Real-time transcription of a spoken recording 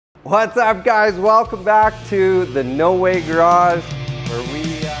What's up, guys? Welcome back to the No Way Garage, where we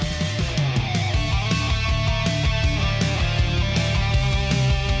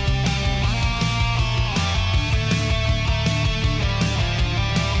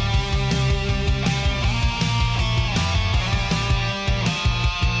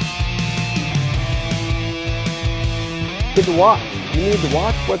You need to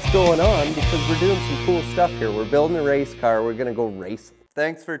watch what's going on because we're doing some cool stuff here. We're building a race car. We're gonna go racing.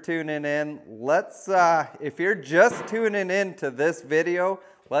 Thanks for tuning in. Let's, if you're just tuning in to this video,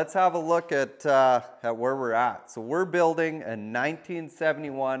 let's have a look at where we're at. So we're building a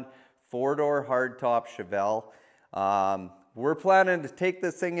 1971 four-door hardtop Chevelle. We're planning to take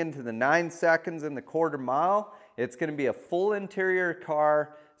this thing into the 9 seconds in the quarter mile. It's gonna be a full interior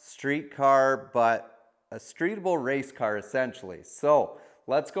car, street car, but a streetable race car essentially. So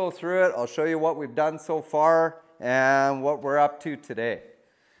let's go through it. I'll show you what we've done so far and what we're up to today.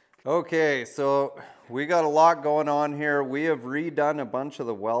 Okay, so we got a lot going on here. We have redone a bunch of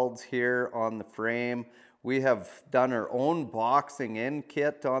the welds here on the frame. We have done our own boxing in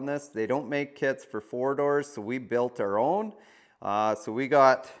kit on this. They don't make kits for four doors, so we built our own. So we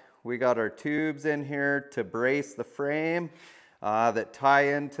got our tubes in here to brace the frame that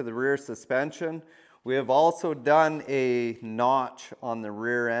tie into the rear suspension. We have also done a notch on the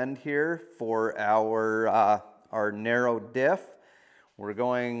rear end here for our narrow diff. We're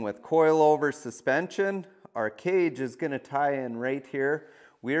going with coilover suspension. Our cage is going to tie in right here.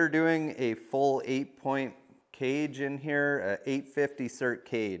 We are doing a full 8-point cage in here, a 850 cert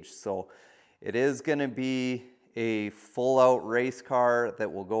cage. So it is going to be a full out race car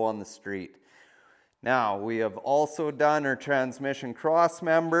that will go on the street. Now we have also done our transmission cross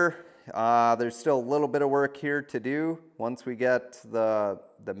member. There's still a little bit of work here to do. Once we get the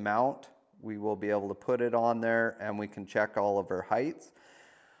mount, we will be able to put it on there and we can check all of our heights.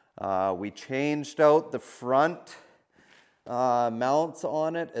 We changed out the front mounts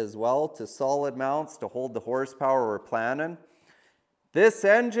on it as well to solid mounts to hold the horsepower we're planning. This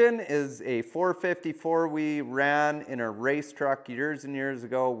engine is a 454 we ran in a race truck years and years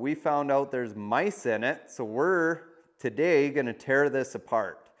ago. We found out there's mice in it, so we're today going to tear this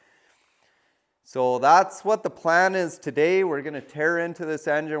apart. So that's what the plan is today. We're going to tear into this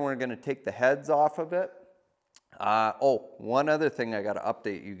engine. We're going to take the heads off of it. Oh, one other thing I got to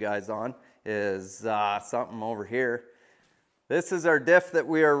update you guys on is something over here. This is our diff that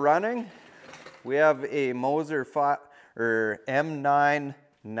we are running. We have a Moser M9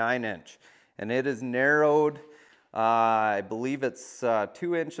 9-inch, and it is narrowed. I believe it's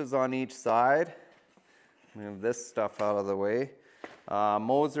 2 inches on each side. Move this stuff out of the way.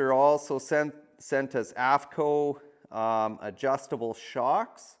 Moser also sent us AFCO adjustable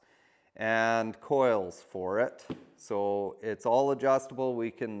shocks and coils for it. So it's all adjustable.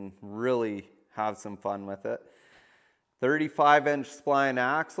 We can really have some fun with it. 35-inch spline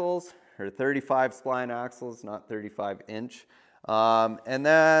axles, or 35 spline axles, not 35-inch. And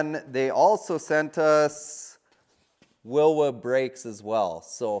then they also sent us Wilwa brakes as well.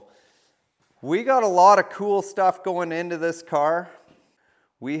 So we got a lot of cool stuff going into this car.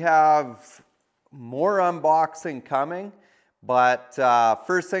 We have more unboxing coming, but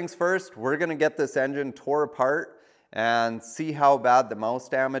first things first, we're gonna get this engine tore apart and see how bad the mouse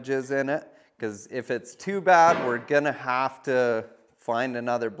damage is in it, because if it's too bad, we're gonna have to find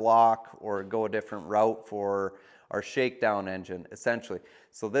another block or go a different route for our shakedown engine, essentially.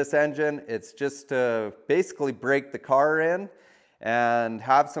 So this engine, it's just to basically break the car in and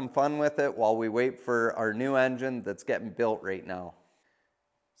have some fun with it while we wait for our new engine that's getting built right now.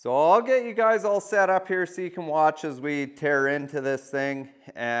 So I'll get you guys all set up here so you can watch as we tear into this thing,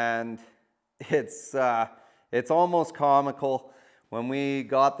 and it's almost comical. When we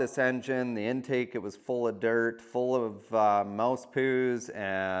got this engine, the intake, it was full of dirt, full of mouse poos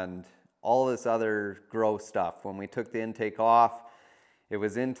and all this other gross stuff. When we took the intake off, it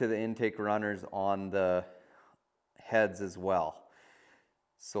was into the intake runners on the heads as well.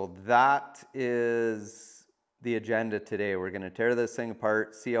 So that is the agenda today. We're going to tear this thing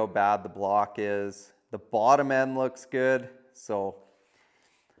apart, see how bad the block is. The bottom end looks good. So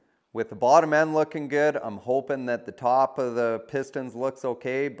with the bottom end looking good, I'm hoping that the top of the pistons looks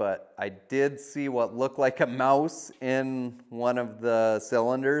okay, but I did see what looked like a mouse in one of the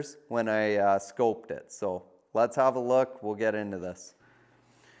cylinders when I scoped it. So let's have a look. We'll get into this.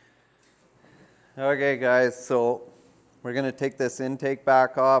 Okay guys, so we're going to take this intake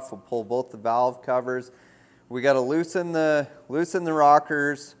back off. We'll pull both the valve covers. We got to loosen the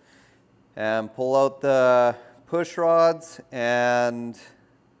rockers and pull out the push rods, and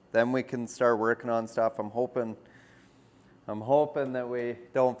then we can start working on stuff. I'm hoping I'm hoping that we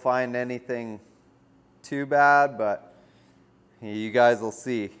don't find anything too bad, but you guys will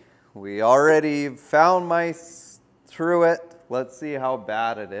see. We already found mice through it. Let's see how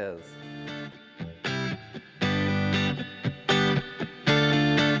bad it is.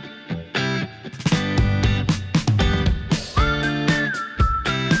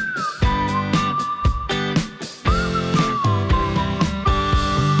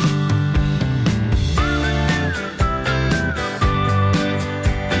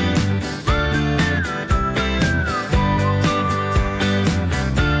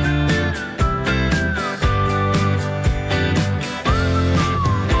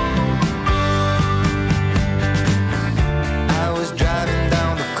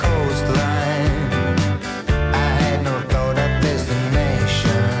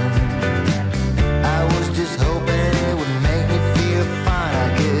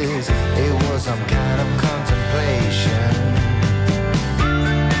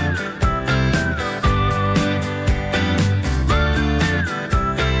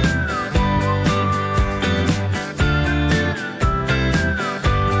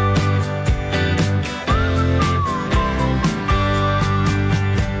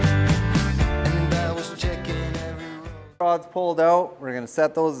 Rods pulled out. We're gonna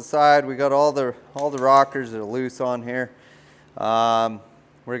set those aside. We got all the rockers that are loose on here. We're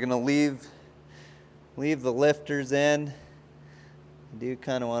gonna leave the lifters in. I do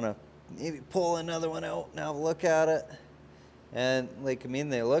kind of want to maybe pull another one out and have a look at it. And like, I mean,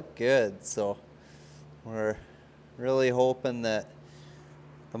 they look good. So we're really hoping that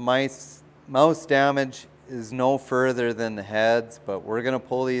the mouse damage is no further than the heads, but we're gonna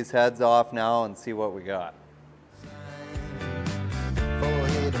pull these heads off now and see what we got.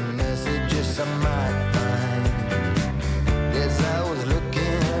 I might find. Yes, I was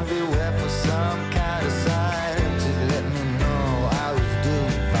looking everywhere for some kind of sign to let me know I was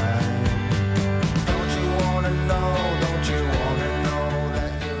doing fine. Don't you wanna know that you're on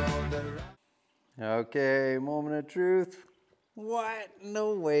the right? Okay, moment of truth. What?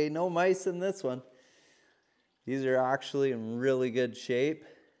 No way, no mice in this one. These are actually in really good shape.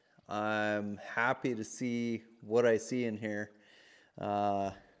 I'm happy to see what I see in here.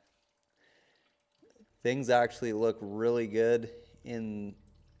 Things actually look really good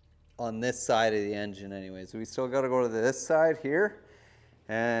on this side of the engine anyways. We still got to go to this side here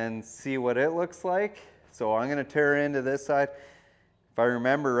and see what it looks like. So I'm going to tear into this side. If I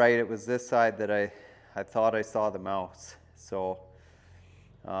remember right, it was this side that I thought I saw the mouse. So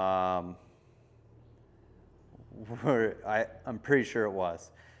I'm pretty sure it was.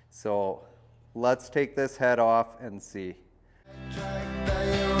 So let's take this head off and see.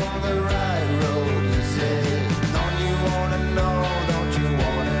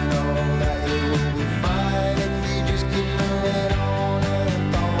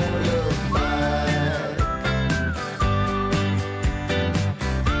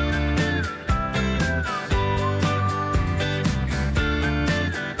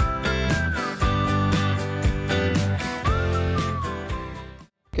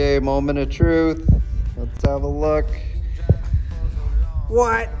 Okay, moment of truth. Let's have a look.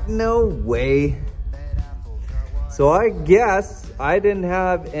 What? No way. So I guess I didn't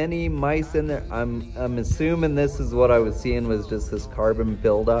have any mice in there. I'm assuming this is what I was seeing was just this carbon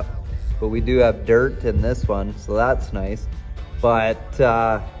buildup. But we do have dirt in this one, so that's nice. But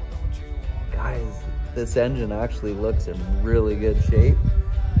guys, this engine actually looks in really good shape.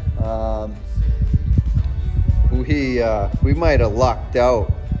 We might have lucked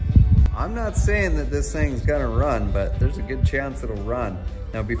out. I'm not saying that this thing's gonna run, but there's a good chance it'll run.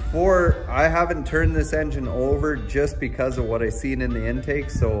 Now I haven't turned this engine over just because of what I seen in the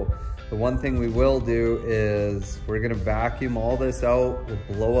intake. So the one thing we will do is we're gonna vacuum all this out. We'll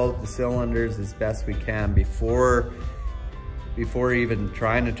blow out the cylinders as best we can before even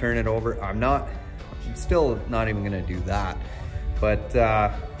trying to turn it over. I'm still not even gonna do that. But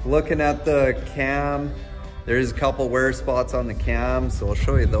looking at the cam, there's a couple wear spots on the cam, so I'll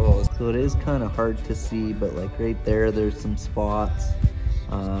show you those. So it is kind of hard to see, but like right there's some spots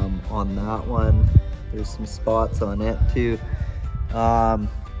on that one. There's some spots on it too.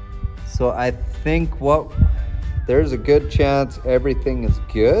 So I think there's a good chance everything is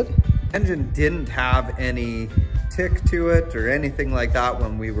good. Engine didn't have any tick to it or anything like that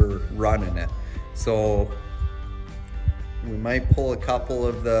when we were running it. So we might pull a couple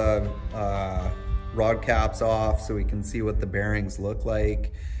of the rod caps off so we can see what the bearings look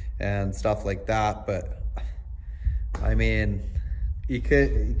like and stuff like that. But I mean, you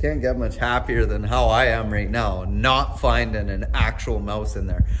can't get much happier than how I am right now, not finding an actual mouse in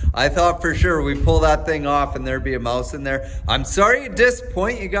there. I thought for sure we pull that thing off and there'd be a mouse in there. I'm sorry to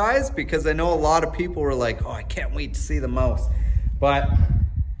disappoint you guys, because I know a lot of people were like, oh, I can't wait to see the mouse. But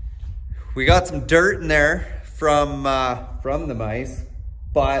we got some dirt in there from the mice,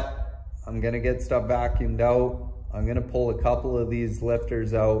 but I'm gonna get stuff vacuumed out. I'm gonna pull a couple of these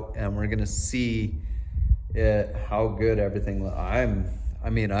lifters out and we're gonna see how good everything looks. I'm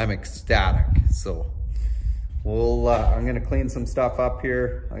ecstatic. So we'll I'm gonna clean some stuff up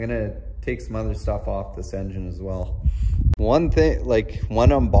here. I'm gonna take some other stuff off this engine as well. One thing, like one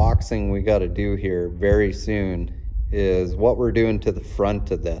unboxing we got to do here very soon is what we're doing to the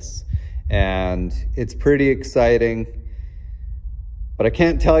front of this, and it's pretty exciting, but I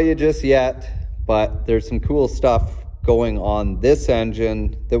can't tell you just yet. But there's some cool stuff going on this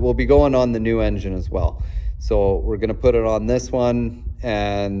engine that will be going on the new engine as well. So we're gonna put it on this one,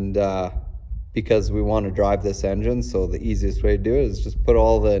 and because we want to drive this engine, so the easiest way to do it is just put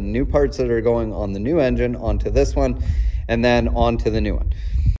all the new parts that are going on the new engine onto this one, and then onto the new one.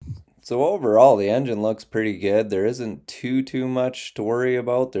 So overall, the engine looks pretty good. There isn't too much to worry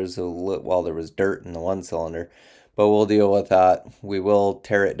about. There's there was dirt in the one cylinder, but we'll deal with that. We will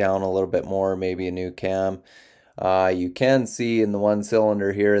tear it down a little bit more, maybe a new cam. You can see in the one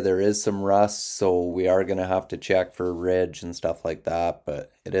cylinder here there is some rust, so we are going to have to check for ridge and stuff like that,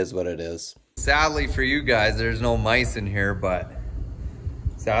 but it is what it is. Sadly for you guys, there's no mice in here, but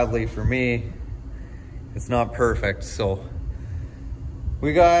sadly for me, it's not perfect. So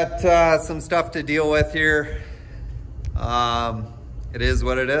we got some stuff to deal with here. It is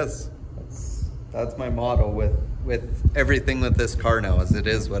what it is. That's my motto with everything with this car now, is it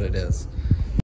is what it is.